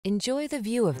Enjoy the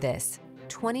view of this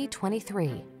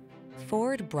 2023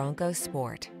 Ford Bronco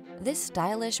Sport. This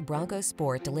stylish Bronco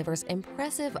Sport delivers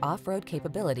impressive off-road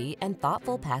capability and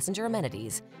thoughtful passenger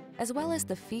amenities, as well as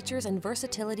the features and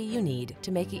versatility you need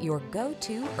to make it your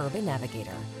go-to urban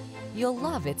navigator. You'll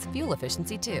love its fuel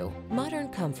efficiency too. Modern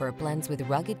comfort blends with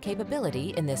rugged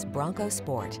capability in this Bronco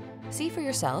Sport. See for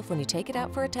yourself when you take it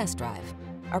out for a test drive.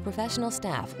 Our professional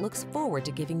staff looks forward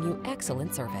to giving you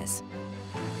excellent service.